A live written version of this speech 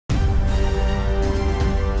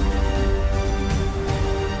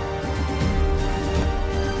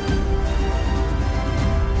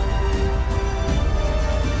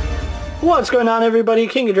What's going on, everybody?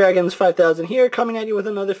 KingofDragons 5000 here, coming at you with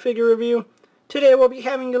another figure review. Today we'll be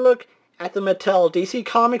having a look at the Mattel DC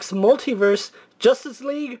Comics Multiverse Justice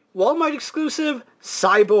League Walmart exclusive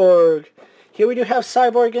Cyborg. Here we do have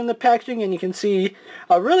Cyborg in the packaging, and you can see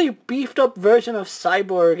a really beefed up version of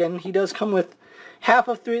Cyborg, and he does come with half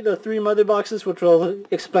of the three mother boxes, which we'll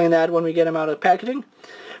explain that when we get him out of packaging.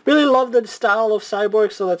 Really love the style of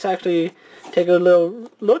Cyborg, so let's actually take a little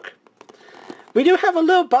look. We do have a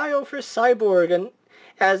little bio for Cyborg, and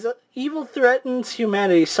as evil threatens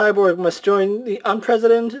humanity, Cyborg must join the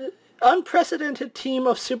unprecedented team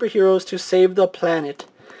of superheroes to save the planet.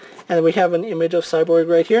 And we have an image of Cyborg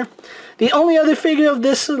right here. The only other figure of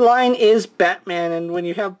this line is Batman, and when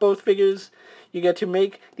you have both figures, you get to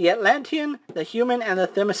make the Atlantean, the Human, and the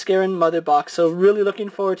Themysciran mother box. So really looking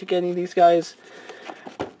forward to getting these guys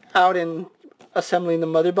out and assembling the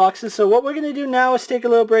mother boxes. So what we're going to do now is take a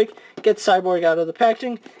little break, get Cyborg out of the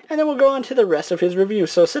packaging, and then we'll go on to the rest of his review.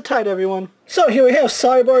 So sit tight, everyone. So here we have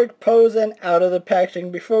Cyborg posed and out of the packaging.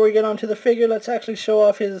 Before we get onto the figure, let's actually show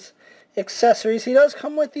off his accessories. He does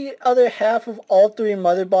come with the other half of all three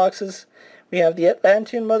mother boxes. We have the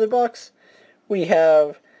Atlantean mother box, we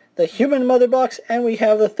have the Human mother box, and we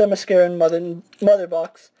have the Themysciran mother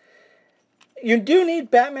box. You do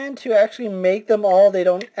need Batman to actually make them all. They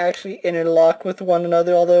don't actually interlock with one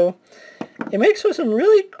another, although it makes for some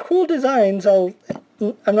really cool designs. I'm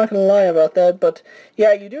not going to lie about that, but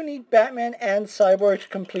yeah, you do need Batman and Cyborg to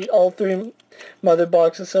complete all three mother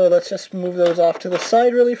boxes, so let's just move those off to the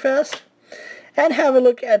side really fast and have a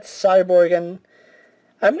look at Cyborg. And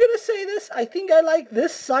I'm going to say this, I think I like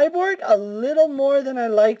this Cyborg a little more than I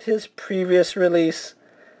liked his previous release.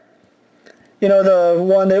 You know, the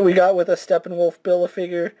one that we got with a Steppenwolf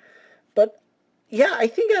Build-A-Figure. But yeah, I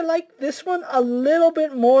think I like this one a little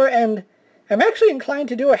bit more, and I'm actually inclined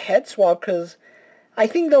to do a head swap, because I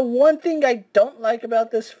think the one thing I don't like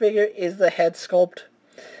about this figure is the head sculpt.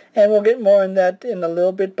 And we'll get more on that in a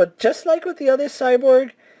little bit, but just like with the other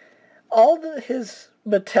Cyborg, all his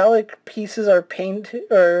metallic pieces are painted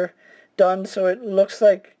or done so it looks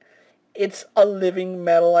like it's a living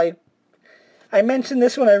metal. I mentioned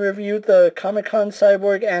this when I reviewed the Comic-Con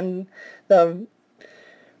Cyborg and the,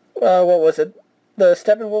 the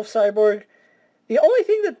Steppenwolf Cyborg. The only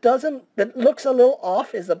thing that looks a little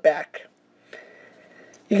off is the back.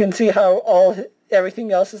 You can see how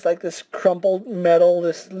everything else is like this crumpled metal,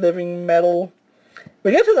 this living metal.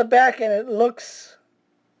 We get to the back and it looks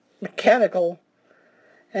mechanical,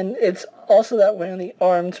 and it's also that way on the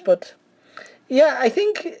arms, but yeah, I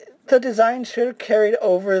think the design should have carried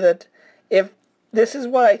over that. If this is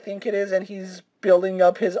what I think it is and he's building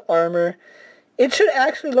up his armor, it should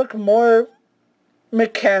actually look more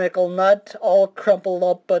mechanical, not all crumpled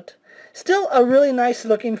up, but still a really nice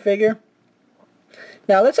looking figure.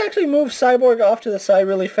 Now let's actually move Cyborg off to the side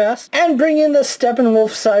really fast and bring in the Steppenwolf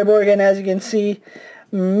Cyborg, and as you can see,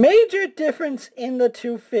 major difference in the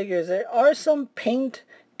two figures. There are some paint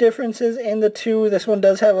differences in the two. This one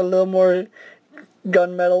does have a little more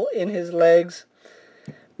gunmetal in his legs.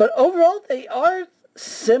 But overall, they are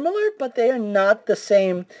similar, but they are not the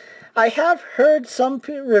same. I have heard some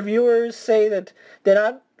reviewers say that they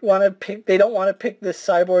don't want to pick this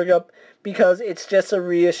Cyborg up because it's just a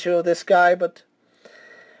reissue of this guy. But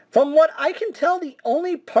from what I can tell, the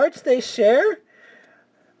only parts they share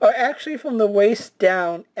are actually from the waist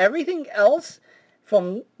down. Everything else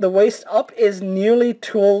from the waist up is newly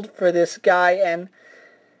tooled for this guy, and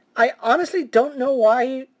I honestly don't know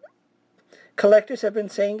why collectors have been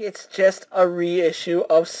saying it's just a reissue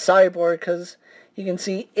of Cyborg, because you can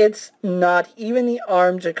see it's not. Even the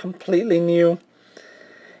arms are completely new.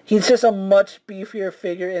 He's just a much beefier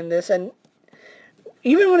figure in this, and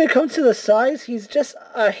even when it comes to the size, he's just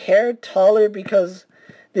a hair taller because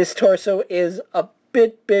this torso is a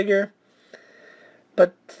bit bigger.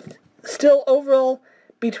 But still, overall,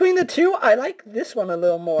 between the two, I like this one a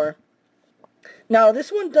little more. Now,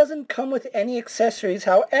 this one doesn't come with any accessories.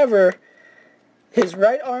 However, his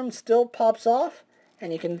right arm still pops off,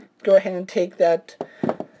 and you can go ahead and take that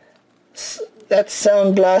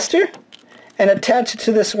sound blaster and attach it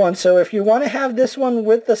to this one. So if you want to have this one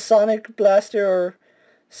with the sonic blaster or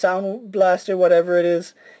sound blaster, whatever it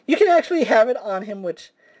is, you can actually have it on him,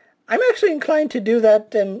 which I'm actually inclined to do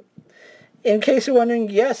that. And in case you're wondering,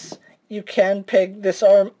 yes, you can peg this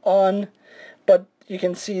arm on, but you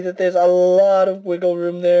can see that there's a lot of wiggle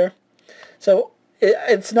room there. So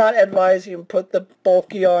it's not advised you can put the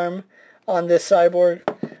bulky arm on this Cyborg.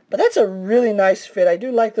 But that's a really nice fit. I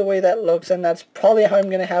do like the way that looks, and that's probably how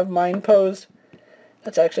I'm going to have mine posed.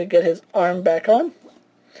 Let's actually get his arm back on.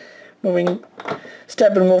 Moving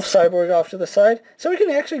Steppenwolf Cyborg off to the side. So we can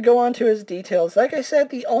actually go on to his details. Like I said,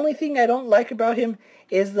 the only thing I don't like about him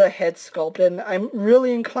is the head sculpt. And I'm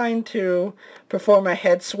really inclined to perform a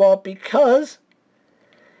head swap because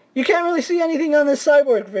you can't really see anything on this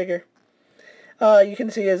Cyborg figure. You can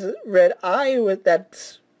see his red eye,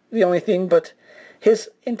 that's the only thing, but his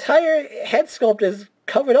entire head sculpt is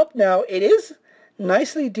covered up now. It is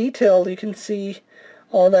nicely detailed. You can see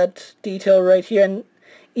all that detail right here, and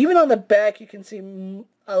even on the back you can see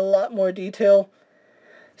a lot more detail.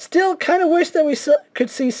 Still kind of wish that we could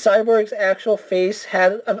see Cyborg's actual face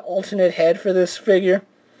had an alternate head for this figure.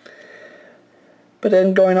 But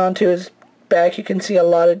then going on to his back, you can see a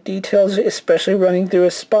lot of details, especially running through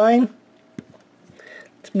his spine.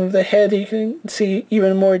 Let's move the head. You can see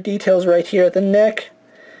even more details right here at the neck.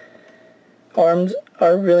 Arms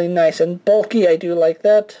are really nice and bulky. I do like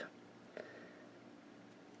that.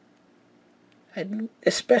 I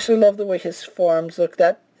especially love the way his forearms look.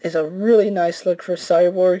 That is a really nice look for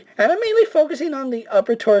Cyborg. And I'm mainly focusing on the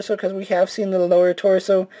upper torso because we have seen the lower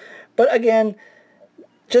torso. But again,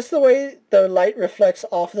 just the way the light reflects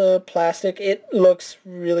off the plastic, it looks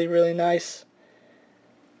really, really nice.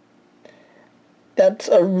 That's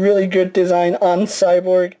a really good design on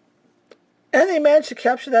Cyborg. And they managed to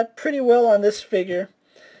capture that pretty well on this figure,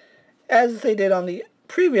 as they did on the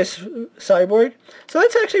previous Cyborg. So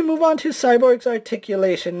let's actually move on to Cyborg's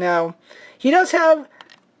articulation now. He does have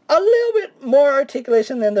a little bit more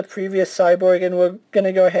articulation than the previous Cyborg, and we're going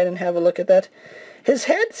to go ahead and have a look at that. His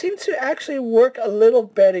head seems to actually work a little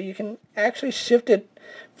better. You can actually shift it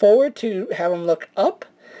forward to have him look up,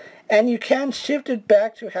 and you can shift it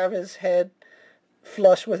back to have his head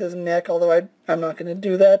flush with his neck, although I'm not going to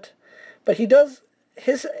do that. But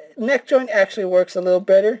his neck joint actually works a little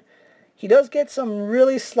better. He does get some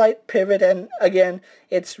really slight pivot, and again,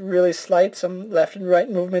 it's really slight, some left and right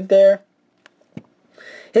movement there.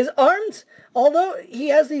 His arms, although he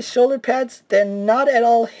has these shoulder pads, they're not at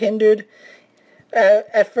all hindered.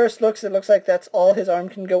 At first looks, it looks like that's all his arm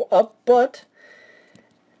can go up, but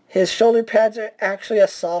his shoulder pads are actually a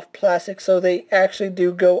soft plastic, so they actually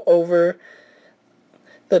do go over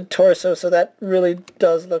the torso, so that really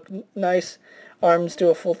does look nice. Arms do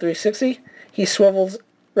a full 360. He swivels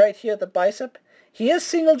right here at the bicep. He is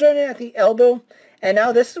single jointed at the elbow, and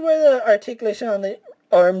now this is where the articulation on the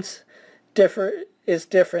arms is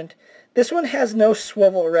different. This one has no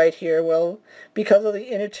swivel right here. Well, because of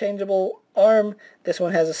the interchangeable arm, this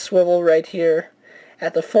one has a swivel right here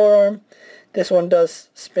at the forearm. This one does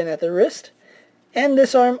spin at the wrist. And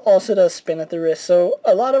this arm also does spin at the wrist. So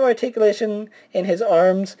a lot of articulation in his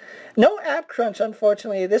arms. No ab crunch,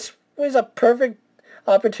 unfortunately. This was a perfect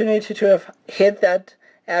opportunity to have hit that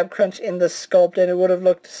ab crunch in the sculpt, and it would have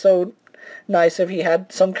looked so nice if he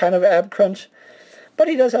had some kind of ab crunch. But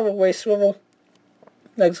he does have a waist swivel.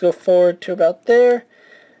 Legs go forward to about there.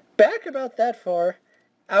 Back about that far.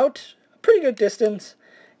 Out a pretty good distance.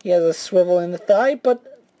 He has a swivel in the thigh,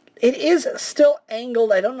 but it is still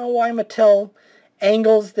angled. I don't know why Mattel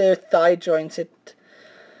angles their thigh joints.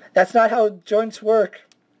 That's not how joints work.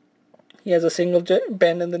 He has a single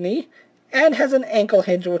bend in the knee and has an ankle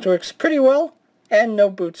hinge, which works pretty well, and no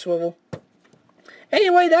boot swivel.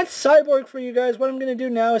 Anyway, that's Cyborg for you guys. What I'm going to do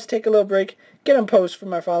now is take a little break, get him posed for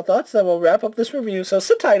my final thoughts, then we'll wrap up this review, so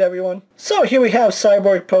sit tight everyone. So here we have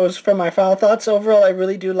Cyborg posed for my final thoughts. Overall, I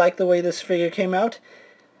really do like the way this figure came out.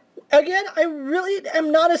 Again, I really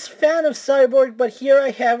am not a fan of Cyborg, but here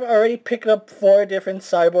I have already picked up 4 different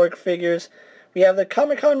Cyborg figures. We have the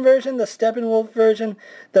Comic-Con version, the Steppenwolf version,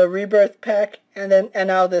 the Rebirth pack, and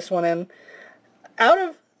now this one. And out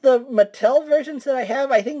of the Mattel versions that I have,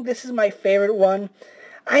 I think this is my favorite one.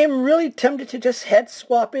 I am really tempted to just head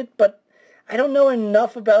swap it, but I don't know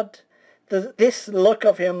enough about this look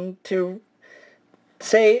of him to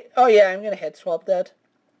say, oh yeah, I'm going to head swap that.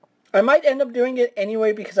 I might end up doing it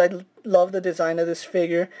anyway because I love the design of this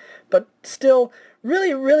figure, but still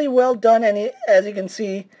really, really well done. And as you can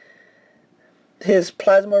see, his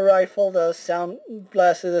plasma rifle, the sound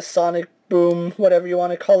blaster, the sonic boom, whatever you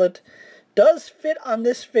want to call it, does fit on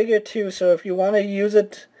this figure too. So if you want to use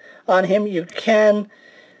it on him, you can.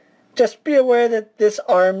 Just be aware that this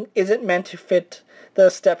arm isn't meant to fit the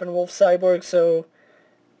Steppenwolf Cyborg, so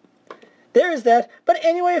there is that. But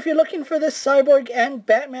anyway, if you're looking for this Cyborg and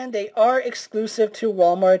Batman, they are exclusive to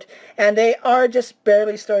Walmart, and they are just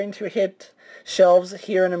barely starting to hit shelves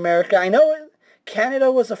here in America. I know Canada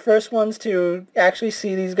was the first ones to actually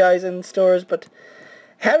see these guys in stores, but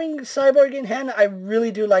having Cyborg in hand, I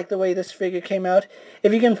really do like the way this figure came out.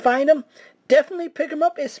 If you can find them, definitely pick them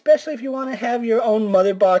up, especially if you want to have your own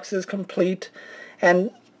mother boxes complete,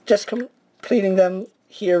 and just completing them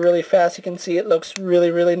here really fast. You can see it looks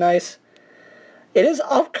really, really nice. It is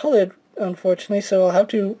off-colored, unfortunately, so I'll have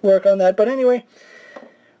to work on that. But anyway,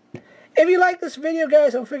 if you like this video,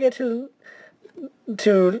 guys, don't forget to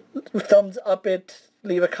thumbs up it,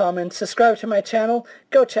 leave a comment, subscribe to my channel.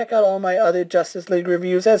 Go check out all my other Justice League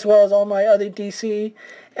reviews, as well as all my other DC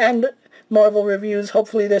and Marvel reviews.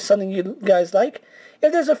 Hopefully there's something you guys like.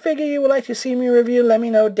 If there's a figure you would like to see me review, let me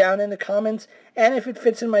know down in the comments. And if it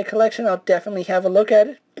fits in my collection, I'll definitely have a look at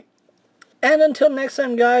it. And until next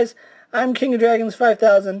time, guys, I'm King of Dragons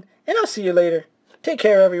 5000, and I'll see you later. Take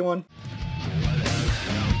care, everyone.